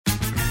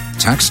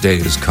Tax day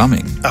is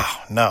coming.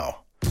 Oh, no.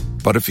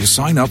 But if you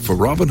sign up for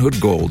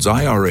Robinhood Gold's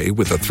IRA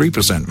with a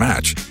 3%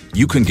 match,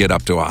 you can get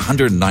up to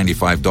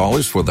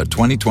 $195 for the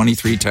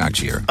 2023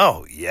 tax year.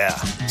 Oh, yeah.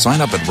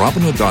 Sign up at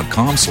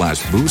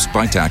Robinhood.com/boost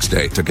by tax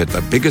day to get the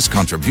biggest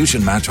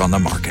contribution match on the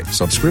market.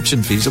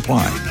 Subscription fees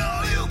apply.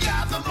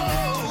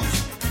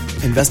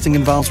 Investing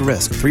involves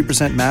risk.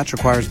 3% match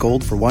requires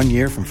gold for 1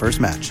 year from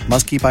first match.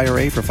 Must keep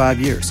IRA for 5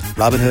 years.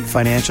 Robinhood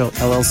Financial,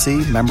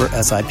 LLC, member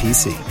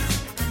SIPC.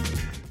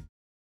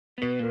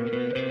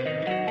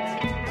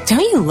 Don't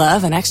you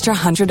love an extra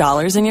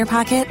 $100 in your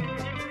pocket?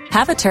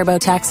 Have a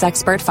TurboTax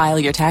expert file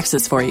your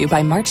taxes for you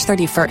by March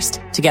 31st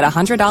to get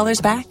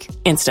 $100 back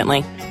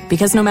instantly.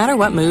 Because no matter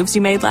what moves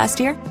you made last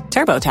year,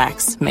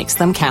 TurboTax makes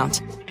them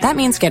count. That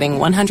means getting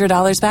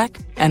 $100 back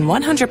and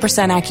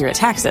 100% accurate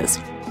taxes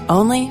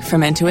only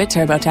from Intuit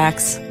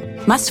TurboTax.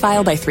 Must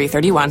file by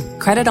 3/31.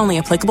 Credit only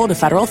applicable to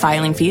federal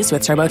filing fees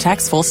with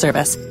TurboTax full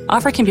service.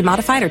 Offer can be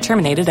modified or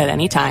terminated at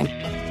any time.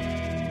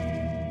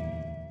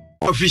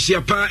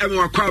 Official pa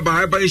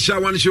Emwakaba Baisha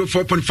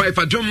 104.5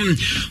 Adom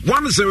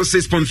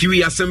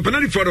 106.3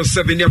 Assemblary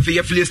 407 near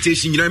Fairfield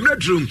Station in the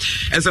room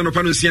as an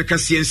Opanusia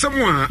Cassian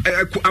somewhere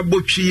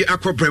Abochi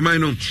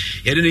Aquapremino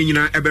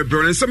Edina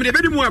Ebebron and somebody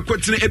very more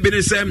quoting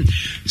Ebenesem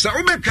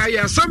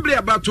Saumekaya Assembly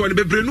about to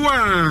be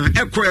Brenua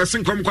Equa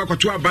Sinkom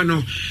Quatua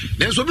Bano.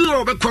 There's a bit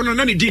of a corner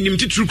and denim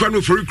to true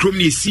crano for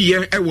Crumney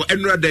Sea Ewa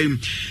Enra Dame.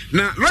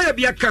 Now Raya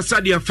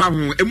Biakasadia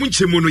Famu and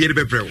Munchemono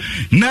Yebepro.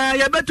 Na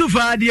Yabetu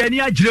Fadi and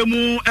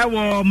Yajremu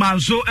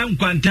Manso and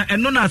Quanta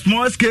and non a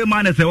small scale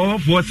man as a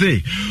for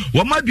say.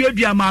 What might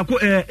be a Mako,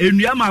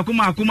 India Mako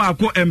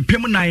and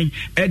Pimonine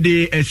at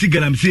the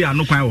Sigalam Sea and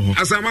no Quao.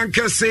 As a man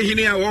can say, he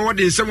near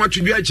is somewhat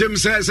to be a gem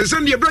says,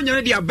 send your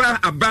brother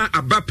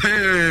a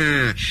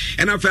pan.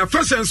 And after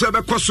first and so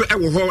about Cosso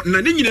Ewo,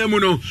 Nanina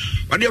Mono,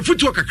 but your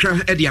footwork a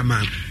cry at your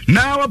man.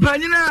 Now, a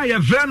panina, a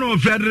Verno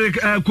Frederick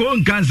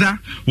Cohen Cancer,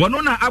 one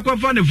on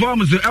Aquafan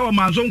forms the our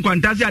Manson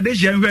Quantasia de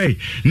Janway,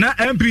 na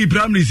MP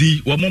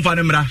Bramley, or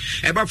Monfanamra.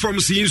 Ever from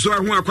seeing so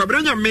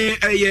Aquabrania may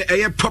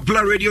a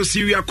popular radio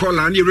serial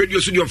caller and radio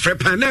studio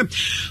Frepane,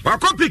 or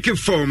copy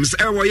forms,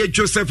 Ewa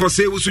Joseph or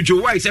say, Usujo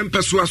White and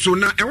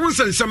Persuasona, and once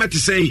and some to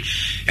say,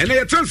 and they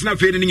are transfer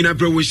fading in a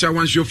bro, which I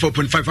want you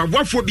 4.5. And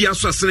what for be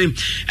assassin,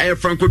 a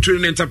Franco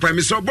Training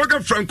Enterprise, so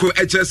Boga Franco,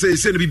 HSA,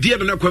 said to be dear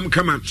and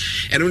come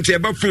and on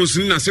table phones,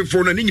 Nasa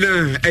phone and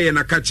Nina, and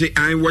Akachi,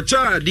 I watch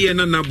dear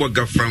Nana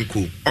Boga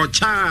Franco, or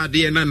Cha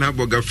dear Nana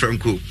Boga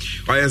Franco,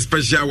 or a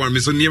special one,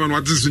 Miss O'Neill,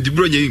 what is the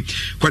brilliant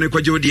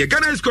Quanico. The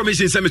Ghana's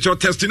Commission Cemetery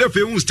testing of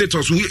your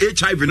status with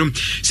HIV.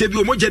 Say,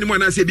 you more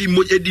genuine, I say, be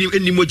more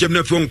any more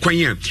genuine from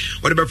Quanya.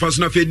 Whatever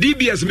person of a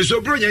DBS, Miss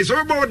O'Brien, is all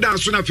about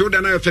dance soon after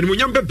than I have and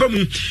Munyam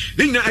Pepum.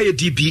 Nina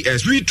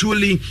DPS, we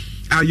truly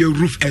are your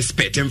roof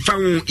expert and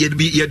found you'd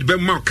be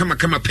come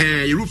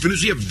pan. Your roof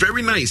is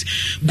very nice.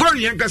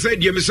 Gorianka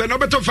said, you Mr.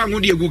 Nobato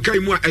Fangudia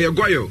Gukaimua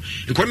Ayaguayo,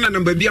 and Kona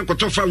number be Uncle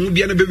Tofa will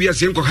be an baby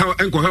as Uncle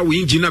how we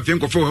engine up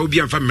Uncle for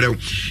Hobian family.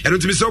 And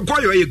to Mr.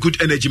 Guayo, a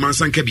good energy man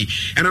Sankabi.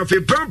 And I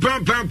feel pam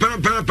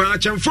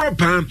and 4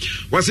 pound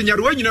was in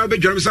your way, you know, the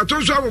Germans. I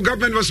told you our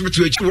government was to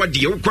what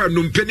the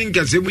Oquanum penning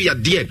as we are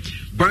dead.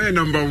 By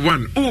number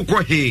 1,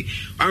 Ukwahe,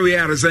 we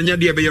are as a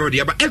Nadia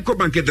Bayodia, but Eco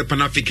Bank at the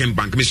Pan African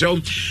Bank, Michelle.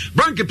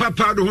 Bank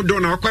Papa, who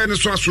don't know, Quine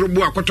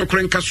Swasrobo,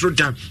 Cotocran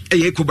Casruta, a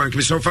Eco Bank,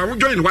 Michelle. I will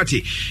join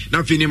Wati.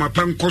 Now, Finima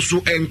Pan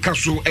Cosu and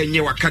Castle and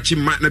you are catching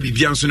Matna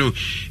Bibiansano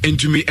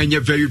into me and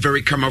you're very,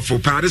 very come up for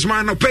parties.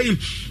 Man, no pain.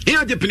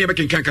 Here, the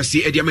Penebakan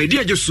Cancasi, Edia, my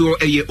dear, just saw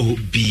a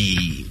OB.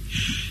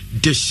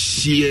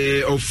 This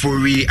year of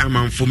Furi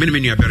among for many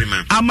very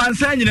man. A man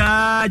saying,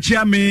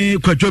 Chame,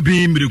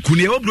 Quajobi,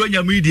 Mukuni,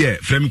 Obronia media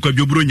from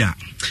Quajobrunia.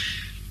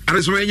 And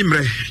as when you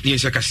may,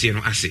 yes, I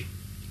say.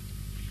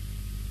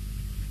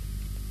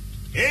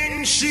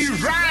 In she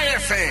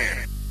riot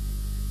fan.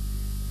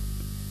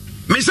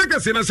 Misaka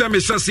Senasa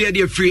Missa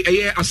dear free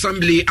a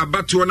assembly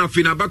abatu na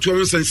fina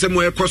abatu and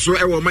somewhere crosso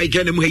ever my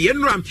ganem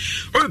yenram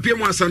or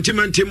pm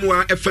sentiment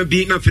timwa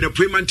FB na fina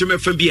premantum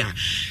FB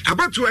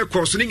abatu a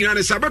crossing and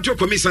sabato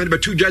commission by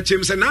 2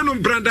 judges and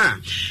anon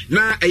branda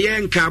na a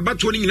yanka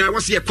abatu na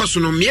was a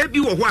question on maybe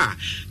or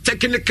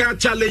technical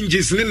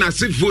challenges in a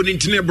civil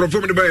internet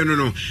performed by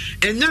no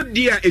and not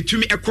dear a to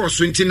me a cross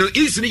into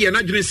easily and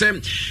I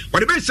what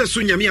the best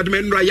sunya me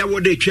admen raya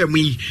what they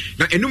chemi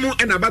na enumu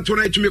and abatu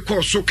na to me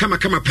course so kama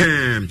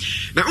pen.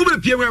 Now, over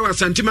Pierre was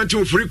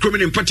sentimental for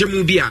recruitment in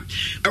Patamubia.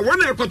 I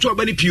want to go to a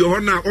bunny pure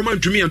now,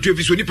 Oman to me and to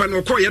Nipan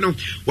or Koyano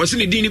was in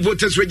the Dini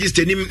voters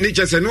registered in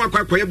Natures and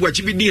Waka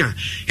Wachibidia.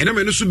 And I'm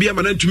going to be a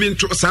man to me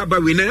to Saba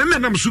win, and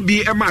I'm to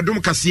be a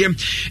Madam Cassiam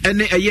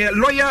and a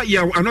lawyer.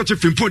 You are not a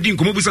film putting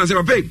Kumubus and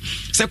Sabay.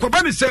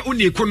 Sakobani said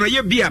only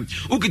Konoya Bia,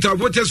 Ukita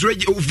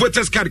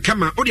voters card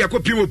come out, Odia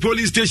Copimo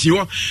police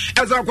station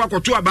as I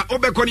walk to about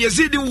Obeconia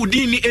Zidi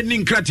Udini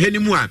ending crat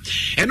anymore.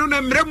 And on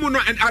a Remuno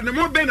and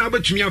Anamo Ben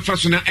Albert to me.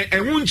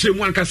 And won't say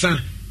one casa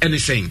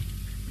anything.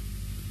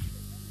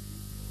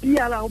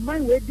 Biara,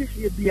 my way this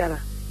year, Biara.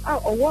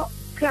 Or what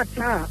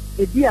Kata,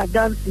 a dear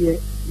dance here,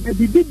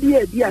 maybe be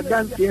a dear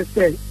dance here,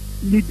 say,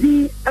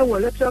 Nidi ewo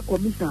Electoral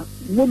Commission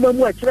woman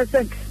mu a kire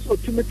senk so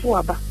tumi to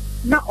aba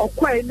na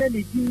okwai na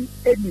nidi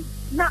eni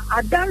na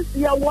adanse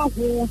ya wa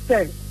ho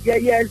se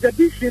ye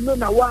exhibition no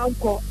na wa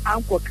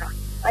ankoka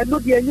eno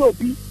de enye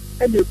obi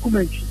ena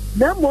ekumanchi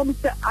na mom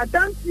se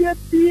adanse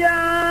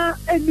bia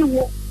eni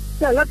wo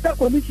se Electoral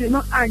Commission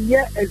no anye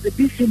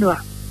exhibition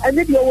a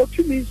ene de wo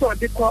tumi so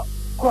de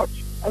court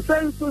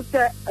asan so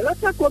se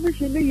Electoral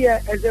Commission ni ye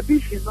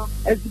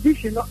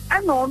exhibition no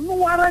ana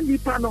onu wara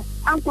nipa no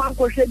anko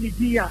hwe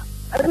nidi a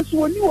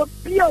so oni wo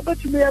bia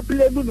obetumi ya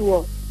blame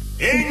no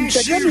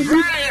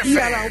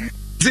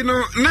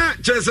Zino na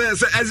chese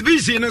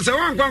SBC na se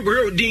wan kwanko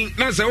yo din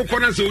na se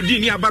ukona se udi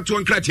ni abato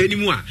nkrate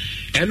animu a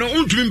eno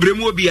untumi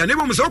mbremu obi a ne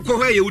bom se ukọ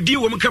hwe ye udi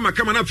wo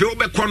kama na fe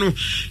obekọ no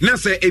na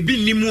se ebi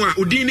nimu a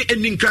udi ni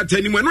eni nkrate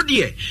animu eno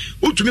de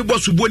utumi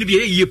bosubo ni bi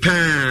ye pa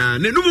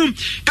na num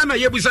ana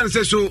ye busan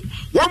se so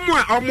womo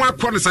a omo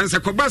akọ no sanse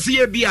kobase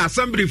ye bi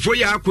assembly fo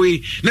ya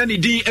akoi na ne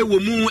din ewo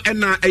mu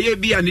na eye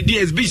bi a ne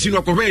din SBC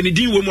no kọ hwe ne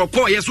din wo mu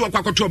kọ ye so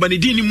akwakoto oba ne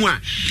din nimu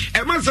a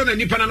e mansa na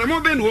nipa na mo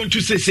be no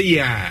wontu sese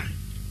ya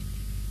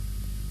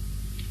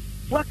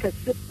waka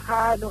se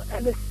pano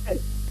NSL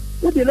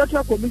with the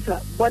Electoral Commission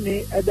bone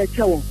the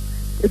chawo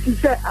it is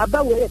say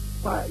abawe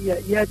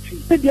ya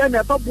twi dia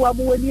na babua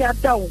mo wani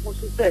ata wo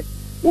so say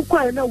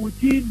ukwa na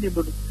wudi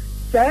nimu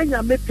say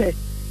nya mepe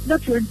na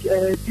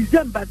 20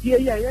 December dia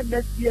ya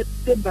next year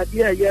December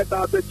dia ya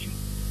ba batu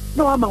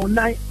no ama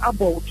unai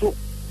aboto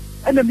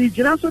ena mi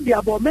gina so dia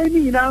abo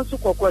mani ina so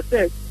kokko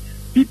say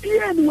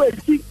BPN we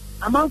si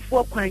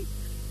amanfo kwan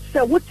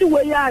say wuti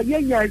we ya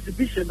nya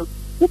exhibition no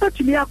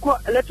wobetumi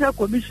akọ Electoral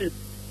Commission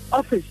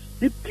office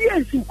the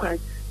PNC kwan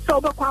so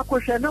obekọ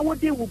akọhwe na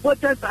wode wo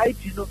voters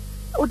ID no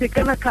wode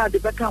kana card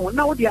beka wo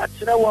na wode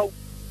akyere wo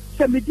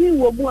semidin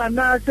wo mu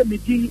ana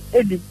semidin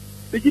enim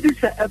begidi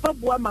se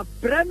ebaboa ma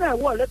brana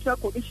wo Electoral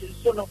Commission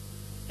so no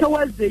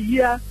towards the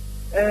year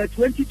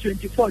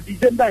 2024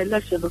 December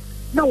election no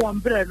na one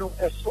brand no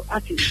so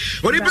ati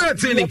ori be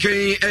tin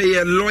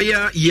kan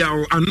lawyer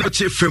yaw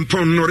anoche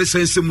frempon no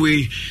resensem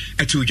we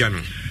atuja no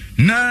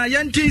na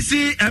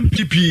yantisi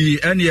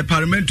MPP and ye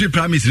parliamentary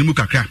promise mu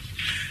kakra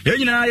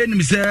yenyina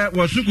yenim se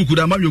wosu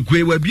kukuda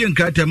malwekwe wa bie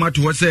nkrata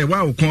mato ho se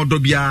wa okon do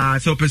bia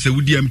se opese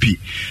wudi MP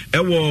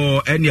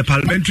ewo ene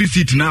parliamentary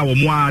seat na wo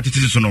mo atete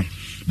so no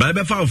ba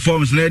be fa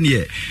forms na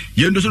ene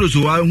yendo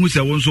so wa hu se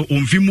won so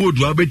omfi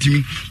modu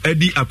abetimi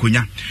adi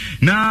akonya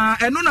na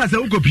eno na se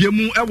ukopie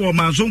mu ewo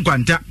manso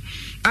nkwanta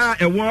a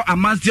ewo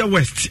Amasia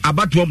West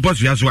abato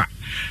mposo ya so a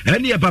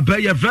ene papa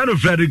ye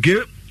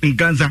Frederick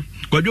Nkanza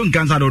kwadwo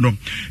Nkanza no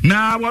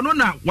na wono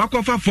na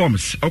wakofa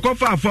forms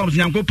okofa forms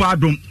nyankopa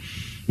adom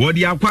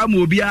wodi akwa ma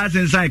obi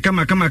asensan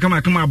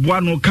kama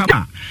aboa no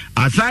kama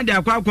asande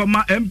akwa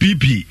ma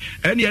MPP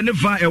ene ne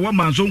fa ewo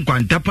manso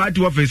nkwanta party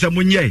office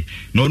munye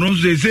no no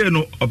nso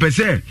no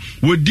opese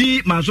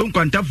wodi manso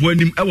nkwanta fo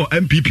anim ewo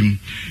MPP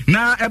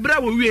na ebra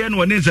wo wie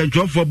no ne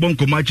nsantwofo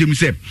bonkoma chem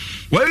se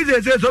wai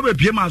ze so be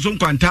pie manso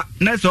nkwanta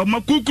na so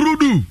ma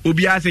kukurudu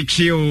obi ase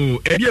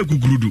chio ebi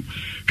kukurudu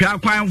kwa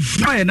kwan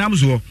fa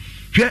enamso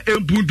hwe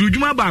empuntu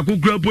djuma ba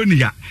kokura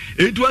ponia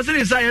etu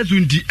asene sai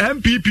sunti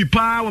MPP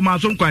pa wa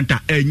maso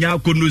nkwanta enya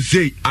kono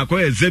sei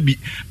akoye zebi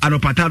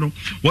anopata no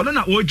wono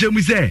na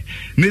wojemu se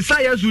ne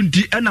sai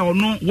sunti ena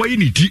wono wayi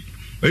ni ti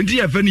enti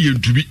ya fa ni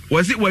yentubi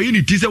wasi wayi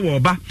ni ti se wo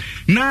ba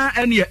na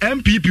ene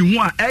MPP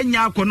hu a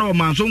enya kono wa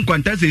maso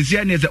nkwanta sesi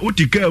ene se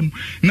otikam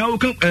na wo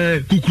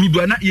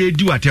kukurudu na ye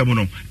di watem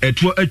no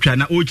etu atwa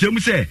na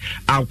ojemu se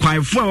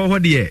akwanfo a wo ho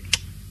de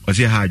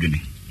wasi ha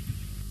adwene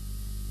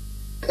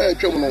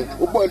twem no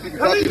obo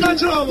MPP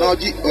party na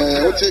oji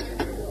oche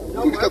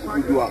ubika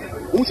kudua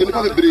unse ni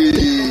fa bebre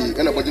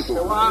ena boje so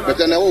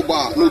beta na wo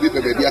ba na obi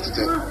pebe bia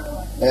tete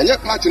nya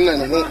party na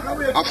ne ho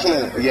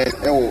afono ye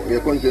ewo ye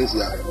conference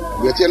ya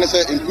we tie na se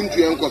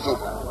empuntu en koso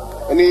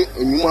ani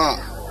enyuma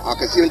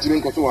akase ntimi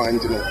nkoso wa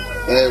ntino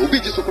obi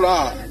ji so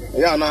kura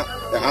ya na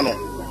hano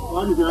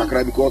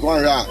akra because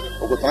one ra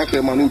ogotan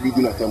krema na obi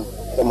di na tem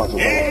ma so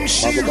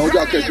ka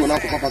oja kecho na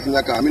ko papa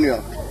sinya ka aminu ya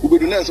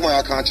ubedu na nsoma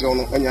ya ka akire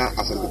no anya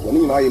asante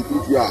ni na ye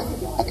improve a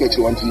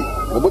akechire wanti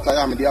obota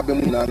ya amede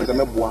abemu na na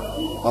meboa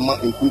mama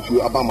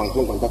improve aba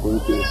manzo kwanta ko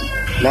ntensi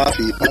na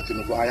fi party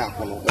no aya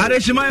akono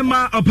areshimai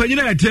ma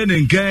opanyina etene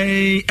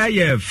nkai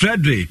eye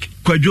Frederick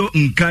Kwadwo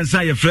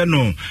Nkansa ye frɛ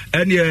no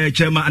ene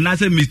chema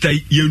anase Mr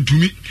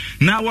Yentumi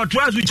na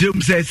watwa so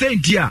chem se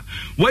senti a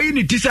wayi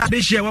ni tisa de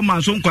hye wa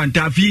manso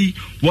nkwanta fi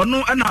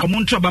wono na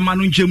omonto bama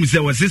no chem se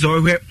wose se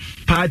ohwe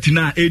party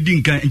na edi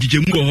nkan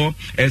nchichemu go ho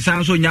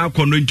esan so nya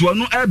akono nti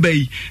wono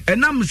ebai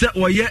enam se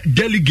oye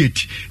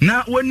delegate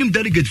na wonim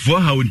delegate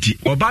for haunti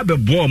oba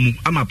bebo mu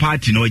ama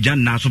party na ojan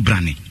na so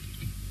brane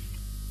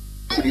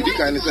Sidi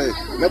kan say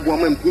mebo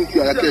am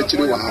mpuntu aya ka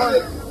chire wa ha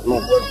no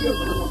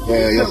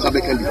ya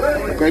sabekali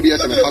kan dia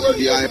se na faso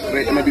dia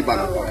pre na bi ba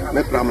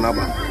me pram na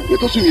ba ye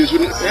to su yesu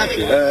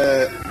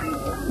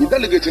ni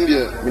delegate ndi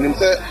minim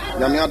se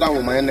nyame ada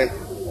wo man ne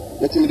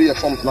yetimi de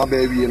forms na ba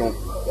wi no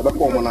e be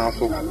ko mo na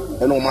so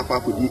e no ma fa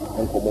kodi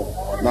enkomo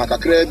na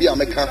kakra bi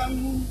ameka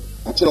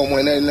a chire mo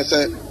ne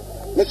se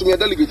me su me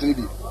delegate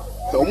ndi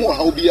so mo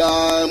how bia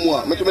mo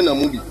a meto me na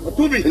mo bi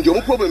nti o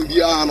mo problem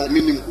bia no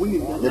minim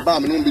me ba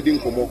me no be din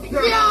komo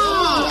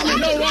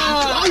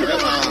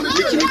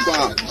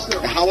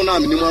how na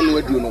minim anu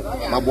adu no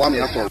maboa me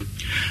aso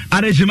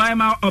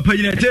Arejimaima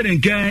opinionated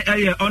nken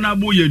eye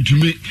honorable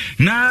yentumi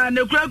na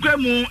ne kurakura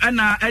mu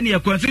na ene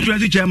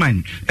constituency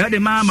chairman e de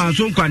ma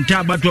manso nkwanta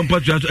abato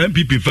mpotua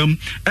MPP fam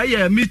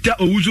eye Mr.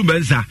 Owusu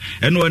Benza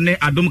ene one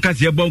adom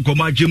kase bon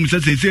komo agem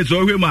sesese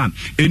so hwema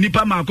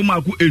enipa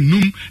makomaku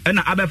enum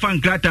na abefa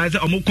nkrata se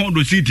omukon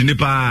do seat ni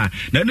pa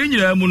na ne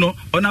nyira mu no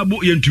honorable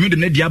yentumi de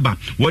ne diaba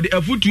wo de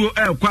afutuo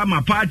kwa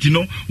ma party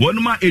no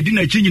wonuma edi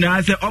na chi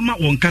nyina se oma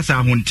won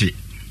kasa honte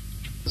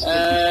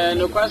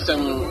no question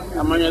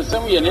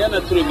amanyasam ye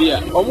na turu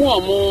bia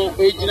omo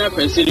ejina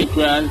person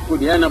kura ko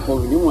dia na po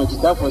ni mo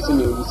tita for se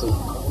na obi se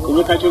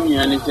e ka cho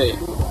nyane se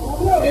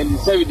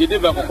se we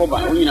dede ba kokoba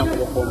onyina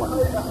kokoba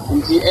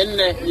nti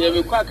enne ye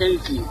be kwa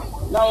kanti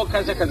na o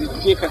kasa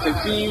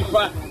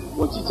fifa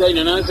o tita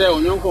ina na se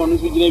onyonko onu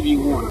so gina bi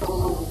hu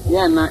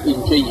ya na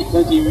intweyi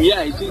nti wi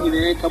a iti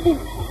gina kabu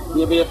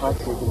ye be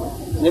party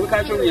ne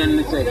ka cho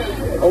nyane se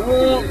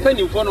omo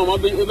pani fo no mo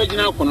be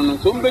gina kono no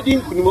so mbedi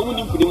mfuni mo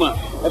mu mfuni ma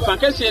e fa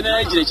kase na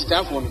agire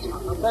chitafo no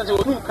nti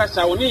wo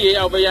kasa wo ne ye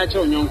ya obe ya che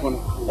onyonko no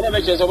ene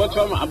be che so bo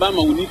to ma aba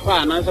ma wuni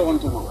pa na se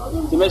wonto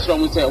mo ti me sro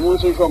mo se mo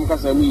so mo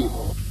kasa mu yi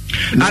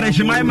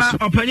Arejimaima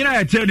opanyina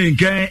ya tell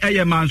nken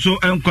eye manso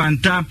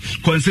enkwanta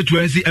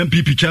constituency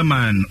MPP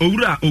chairman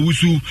Owura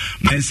Owusu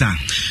Mensa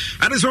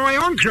adeso wa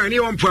yon krani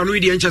won pano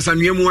di enchasa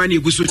nwemu ani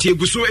guso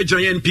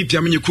ejan NPP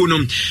amnyeku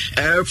no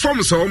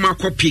form so ma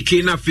copy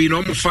ke na fi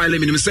no mo file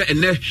minim se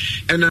enne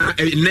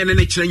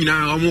ne kire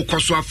nyina mo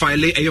koso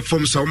file eye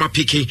form so ma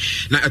piki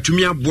na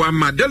atumi aboa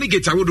ma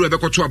delegate awodo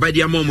ebekoto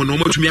abadi amom no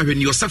mo atumi ahwe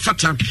ni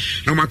yosafata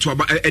na ma to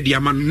aba edi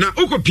ama na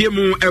okopie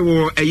mu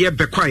ewo eye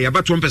bekwai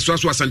abato mpeso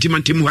aso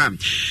asantimantemu ha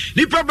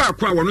nipa ba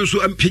kwa wono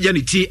so ampegya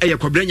ne ti eye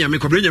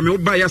kwabranyame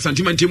oba ya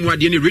asantimantemu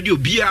ade ne radio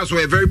bia so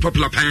a very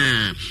popular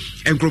pan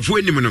enkrofo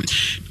enim no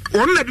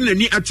on na de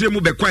ni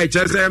atremu be kwa eche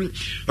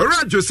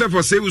Joseph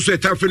Osewu so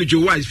etafre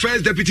Joe Wise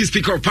first deputy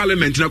speaker of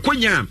parliament na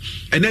konya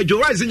ene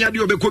Joe Wise nya de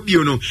obekọ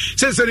bio no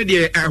se ne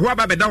de ho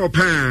aba beda wo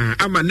pan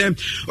ama ne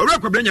ora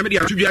kwabranya me de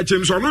atudua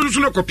achem so no so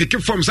no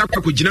kopike forms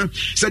akwa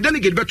se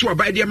delegate beto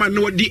aba de ama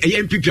no di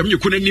MPP am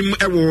yekọ nanim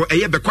ewo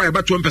eye be kwa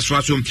eba to mpeso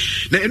aso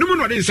na enum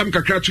no de nsam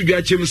kakra atudua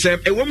achem se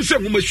ewom se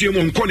nwomasuo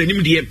mo nkọ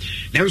nanim de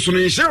na nso no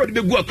nhya wo de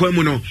begu akwa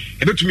mu no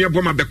ebetumi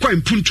abo ma be kwa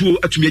mpuntuo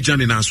atumi agina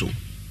ne naso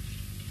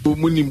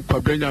Munim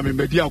Kwabranya me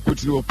media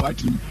continue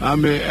party.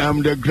 I'm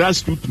the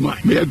grassroots man.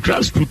 Me a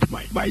grassroots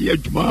man. By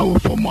Yajma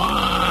from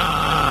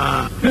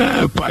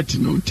party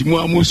no. Timo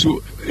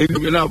Amuso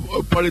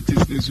in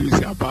politics is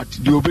a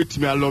party. The obey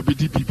me a lobby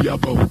DPP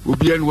above.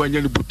 Obi and one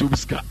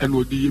Butubska and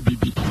Odi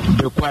BB.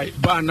 The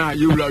quiet Bana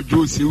Yula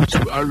Josie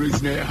to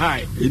always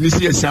high. In this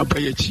year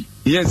Sampayachi.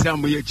 Yes,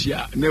 I'm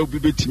Yachia. Now be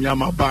betting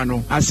Yama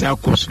Bano. As I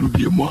cost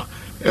Lubi more.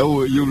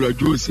 Oh, Yula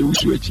Josie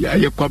Usuachi. I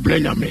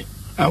Kwabranya me.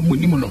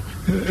 Amunimuno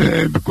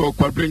because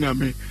Kwabranya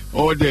me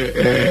all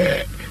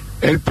the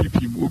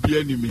LPP will be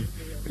enemy.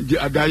 The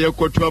Adaya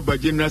Kotua by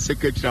General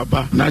Secretary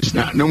Aba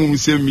National. No one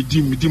say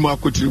Midima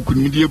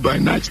Kotu by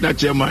National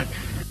Chairman.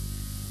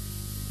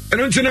 And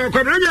until now,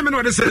 Kwabranya me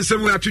no de say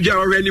we atuja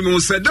already mo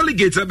say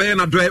delegate be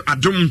na do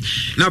adom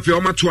na fe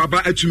o mato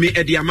aba atumi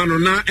e de amano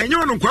na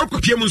enyo no kwa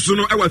kopie mu nso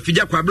no e wa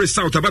fija Kwabre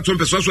South abato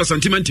mpeso so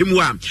sentimentemu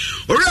a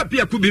ora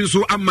pia kubi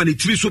nso amma ne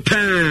tiri so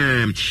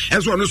pam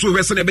eso no so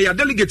hwese na be ya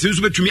delegate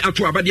nso betumi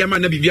ato aba de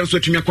amana bibia nso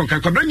atumi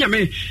akonkan Kwabranya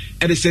me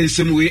e de say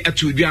nsem we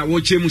atu dua wo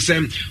chemu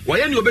sem wo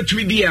ye ne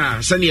obetumi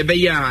bia se ne be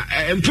ya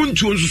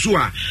mpuntu nso so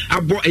a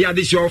abo e ya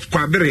de show of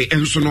Kwabre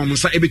enso no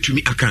msa e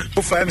betumi aka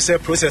for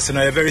MC process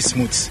no very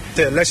smooth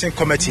the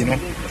committee no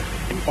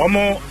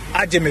omo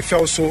aje me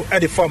fe so e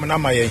de form na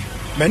maye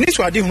mani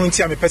so ade hunu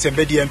ntia me person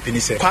be di MP ni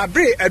se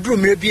Kwabre aduru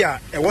mere bia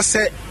e wo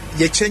se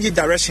ye change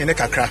direction ne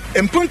kakra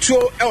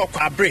empuntuo e wo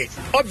Kwabre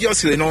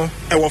obviously no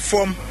e wo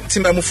form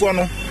timamufo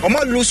no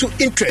omo lose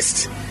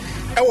interest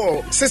e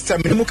wo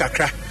system mu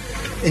kakra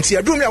nti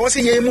aduru mere wo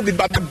se ye mu bi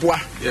baboa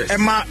e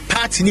ma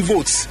party ni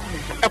votes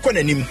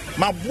ekonanim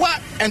maboa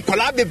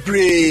enkola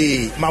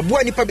bebre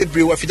maboa nipa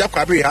bebre wa fija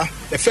Kwabre ha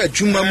e fa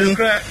adwuma mu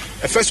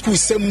e fa school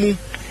semu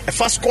e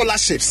fa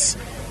scholarships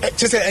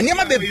just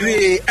enema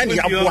bebre ene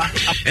yaboa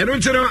eno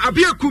ntero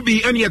abia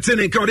kubi ene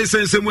yetene ka ode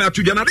sensemu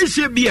atudwa na de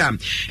hye bia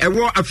e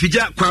wo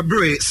afija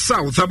Kwabre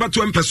South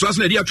abato mpeso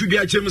aso na de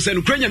atudwa akyem se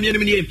no kranya me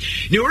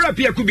ne ora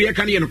abia kubi e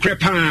ka ne no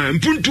krepa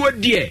mpuntu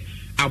adie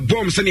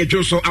abom se ne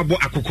dwonso abo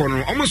akokɔ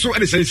no omoso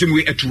ene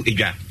sensemu atu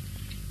edwa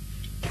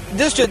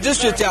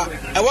district ya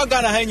ewa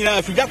Ghana ha nyina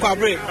afija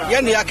Kwabre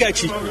ye ne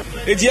yakachi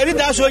ejeri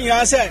da so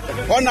nyina se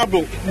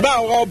honorable ba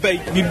wo bay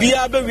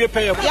bibia ba wie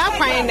pay ya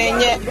kwan na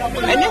nye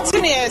ene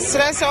ti ne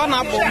stress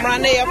honorable mra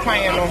na ye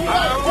kwan no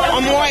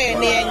omo ye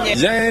ne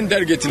enye yen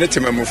delegate ne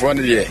temamufo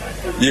ne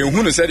ye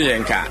hu no se de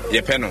yenka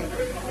ye pe no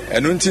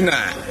eno nti na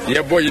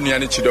ye boy nua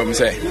ne chidom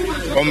se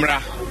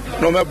omra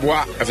no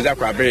meboa afija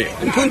Kwabre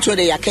mpunto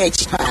de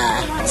yakachi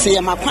se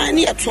ye makwan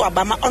ne ye to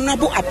aba ma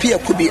honorable appear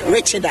could be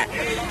Rescheduled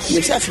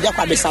Mr. Fija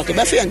Kwabre South,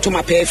 Befi and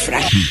Toma Pefra.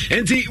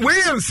 And the way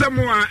and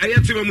someone I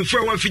had to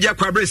for one Fija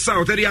Kwabre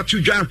South, area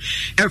to Jan,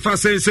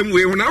 some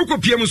way when Uncle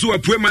Piamus were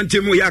poor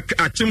Mantemoyak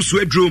at Tim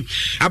Swedru,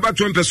 about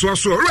 1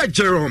 Pesuaso, right,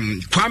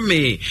 Jerome,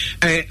 Kwame,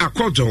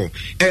 Akoto,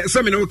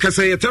 Semino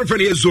Casay,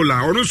 Telfani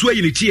Zola, or no sway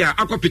in it here,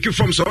 Aqua Picky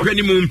from so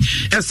honeymoon,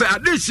 as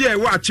this year,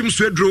 what Tim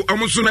Swedru,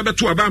 almost never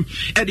to Abam,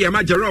 Eddie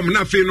Amajarom,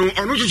 Nafino,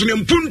 or no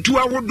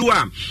Puntua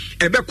Wodua,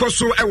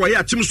 Ebecoso,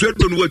 Awaya, Tim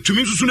Swedru, were to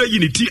me sooner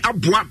unity,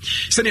 Abwa,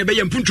 Senebe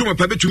and Puntua,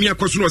 Pabe to me, a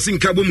Cosuno,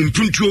 Sinkabum,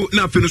 Puntu,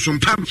 Nafino, some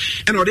Pam,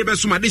 and or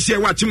Ebesuma this year,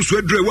 what Tim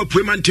Swedru, what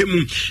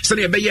Puemantemu,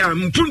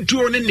 Senebe,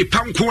 Puntu, and the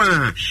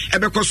Pankwa,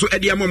 Ebecoso,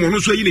 Eddie Amon,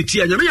 so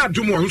unity, and Yamia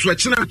Dumo, who's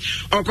watching,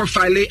 or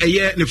file a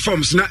year in the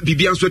forms, not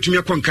Bibian, so to me,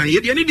 a concan,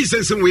 yet any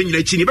distance away in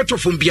the Chini, better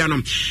from Piano,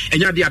 and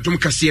Yadi Atom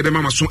Cassia,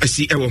 Mama, so I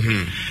see Ewo.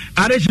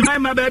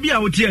 My baby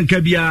out here and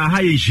Kabia,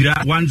 High Shira,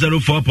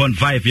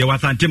 104.5, you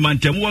was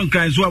antimantem, one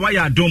kind, so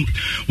I don't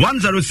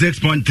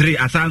 106.3,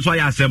 as answer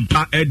as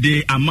a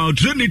day amount,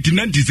 Trinity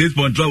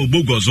 96.12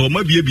 Bogos, or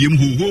maybe a beam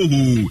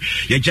who,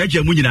 ye judge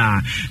a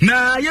munina.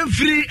 Now you're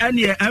free and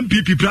your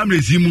MPP primary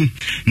Zimu.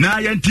 Now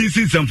you're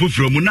TC and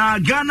from now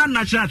Ghana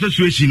National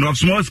Association of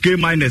Small Scale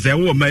Miners, a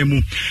war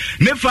memu.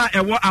 Nefa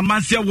ewa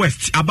Amasia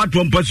West, about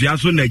 1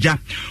 Yaso Neja.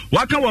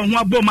 Waka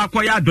wabo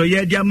makwaya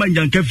doye diamond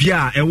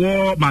yankafia, a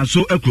war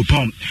manso a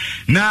coupon.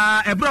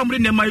 Now a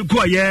bromlin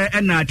Mayukoye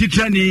and a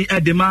titrani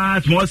at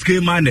the small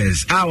scale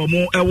miners, our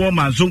more a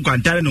woman soon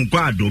cantarin and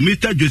quadro,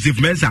 Mr. Joseph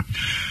Mensa.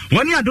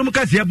 One year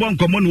Domicas bon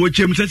common which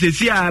him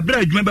says, yeah,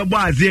 bread member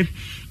Bazi.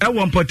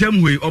 One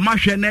potemwe or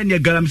Mashan and your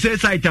galam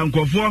says I town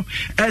for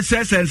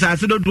SS and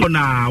Sassido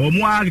Dona or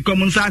more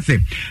common sassy.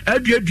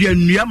 Adrian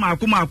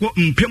Yamakumako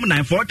in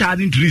Pimana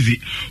 4,000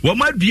 trees. What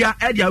might be a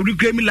Edia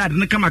reclaiming lad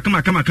and come.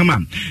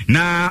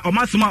 Now, or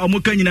Masuma or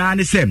Mukana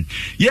and the same.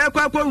 Yeah,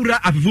 Quakura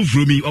Afu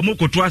from me or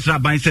Moko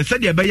Twasa by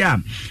Sadia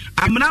Bayam.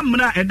 I'm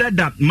not at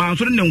that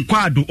mountain and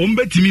quadro,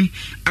 Ombetimi,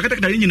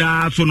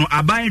 Akatarina, Sono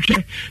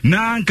Abayan,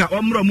 Nanka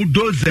Omra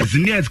Mudozes,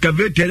 near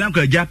excavated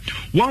Uncle Jap,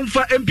 one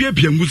for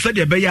MPP and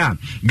Musadia Bayam.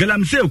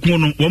 Galam say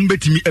Kono won't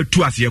bet me a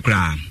 2 year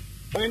crime.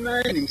 When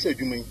I said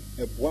you mean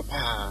a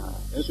wapa,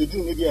 and so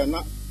do maybe a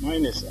not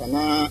minus and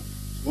a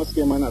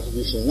Moscow Man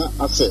Association, not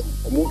I said,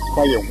 or most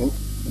fire,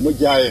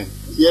 Mujay.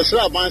 Yes,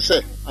 Rabban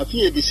said, I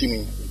fear this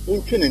me,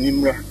 Unkin and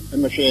Imra,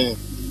 and machine.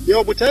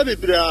 You would have it,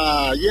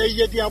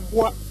 ye, dear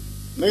boy,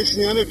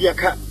 mentioning a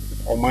cat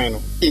or mine.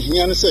 He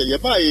said, ye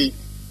buy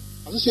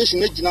Association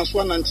National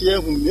one and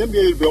here whom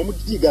maybe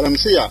Galam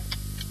say,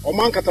 or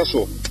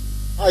Mancataso.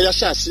 I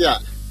shall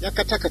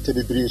Yakataka to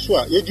the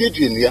Brisua, ye did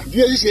in ya,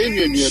 dear is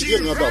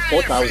about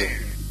 4,000.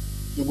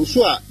 You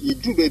Busua, you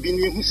do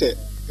baby who said,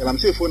 I'm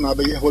safe for now,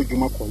 but you hold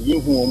Jumako,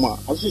 you whom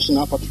association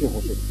up at your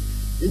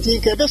in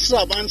think a best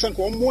bands and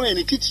come more and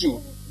it teach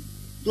you.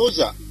 Those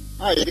are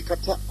I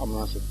kata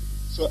amraso.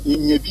 So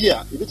in your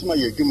beer, if it's my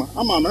Juma,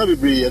 I'm a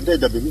marry a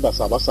dead baby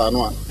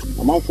Basabasano,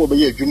 a month for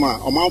the Juma,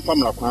 a month from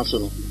La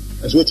Consul,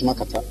 as well to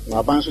Makata,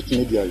 my bands to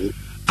media.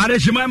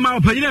 Adeshima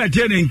opinion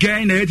attending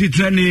Kane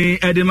 8020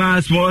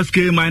 Edema Small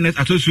Scale Miners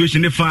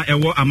Association Nefa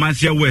Ewo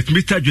Amasia West,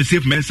 Mr.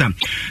 Joseph Mensa.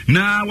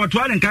 Now what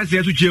one and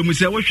Cassia to Jim, we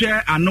say, we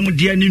share a no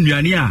dear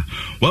Nimuania.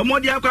 One more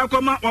dear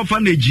Kakoma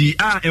orphanage,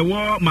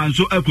 Ewo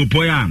Manso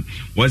Ecopoya.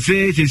 Was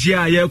say, since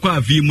ya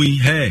Yakwa Vimi,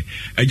 hey,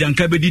 a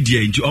Jankabedi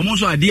dear, into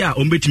almost idea,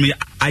 ombit me,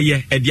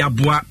 aye, a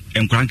diabua,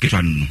 and cranky.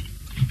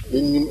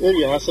 In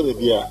area has a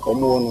beer, or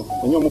more,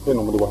 and you're moving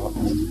on the way.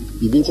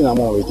 You've been to Namo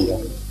already.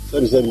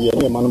 Said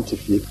a man to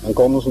feed, and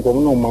almost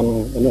no man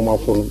and no more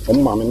from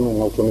mamma and no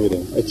more from it.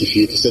 I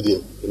defeat to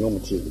study the normal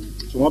tea.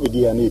 So, what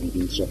be a navy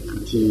beach?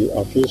 Tea,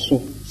 I feel so,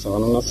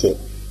 Sanana said.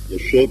 The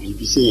share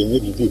BBC and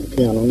maybe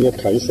can only a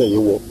Kaisa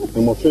you walk.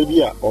 And more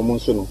Fabia or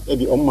Monsono,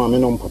 every on mamma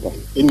and on papa,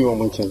 any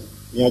mountain.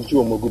 Near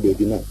Joe Mogu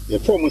baby now. The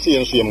former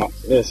saying,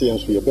 let's say, and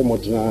so you're more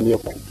than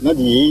not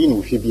the inn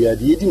with Fibia,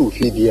 the eating with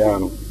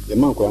Fibiano. The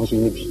monk was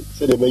in the bee.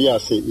 Said the Baya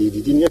say, he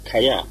didn't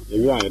kaya, the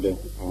ride.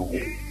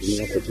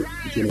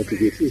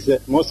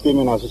 Most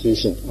Women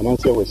Association,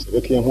 amongst West,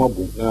 Rekian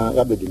Wabu,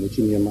 Rabbi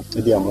Mutinima,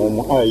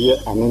 Diamoma,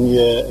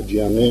 Amonia,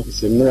 Diane,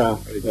 Semira,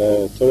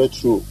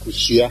 Toretru,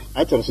 Kushia,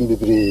 items in the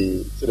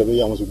Bri, said the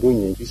Baya was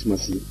doing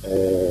Christmas,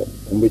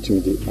 and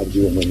waiting the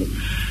Adjuman.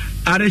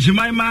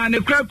 Adeshima, the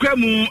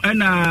Kramu and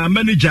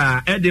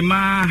manager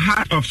Edema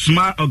Heart of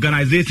Smart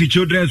Organization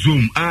Children's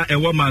Home, a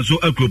woman so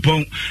a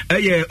coupon, a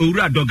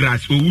Ura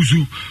Dogras,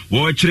 Uzu,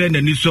 watching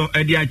and so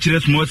Edia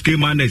Children's Small Scale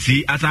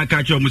Manesi, as I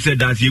catch up, said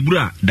that's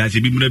Ibra, that's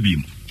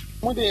Ibim.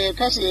 What the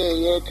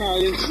castle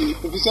can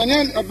if it's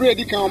a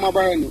bready can my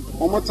barn,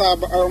 or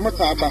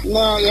Mataba,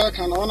 now you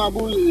can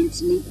honorable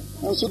into me,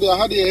 and so they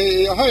had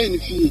a high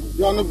fee,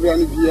 you are no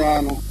brand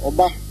piano, or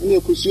back, and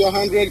you could see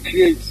 100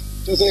 crates.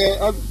 Just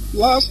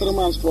last 3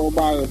 months for a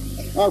buyer.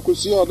 I could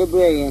see all the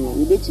brain,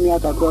 you bet me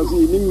at a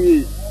crazy,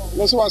 anyway.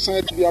 That's what I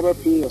said to the other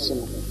players.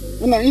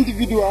 When an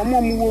individual, I'm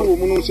more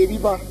woman, say,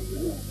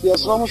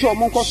 yes, almost a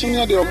monk or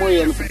senior, they are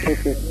more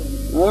perfect.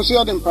 nso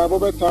ya de mpaabo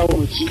beta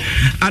wo chi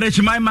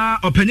Adechimaima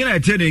opinion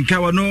attending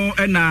kawano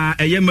na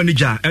eye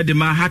manager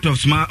edema Heart of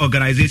Small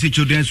Organization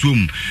Children's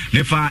Home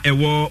nefa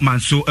ewo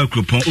manso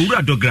akropon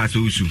owura Douglas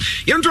Osu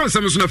yentro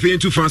nsam so na fe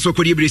ntu fa so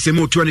kodi ebirese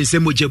mo to ne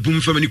nsem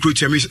jabum family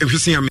creature me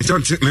hwese am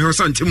me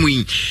hosante mu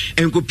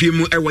enkopie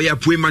mu ewo ya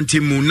poe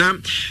mantemu na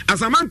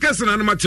asaman kase na no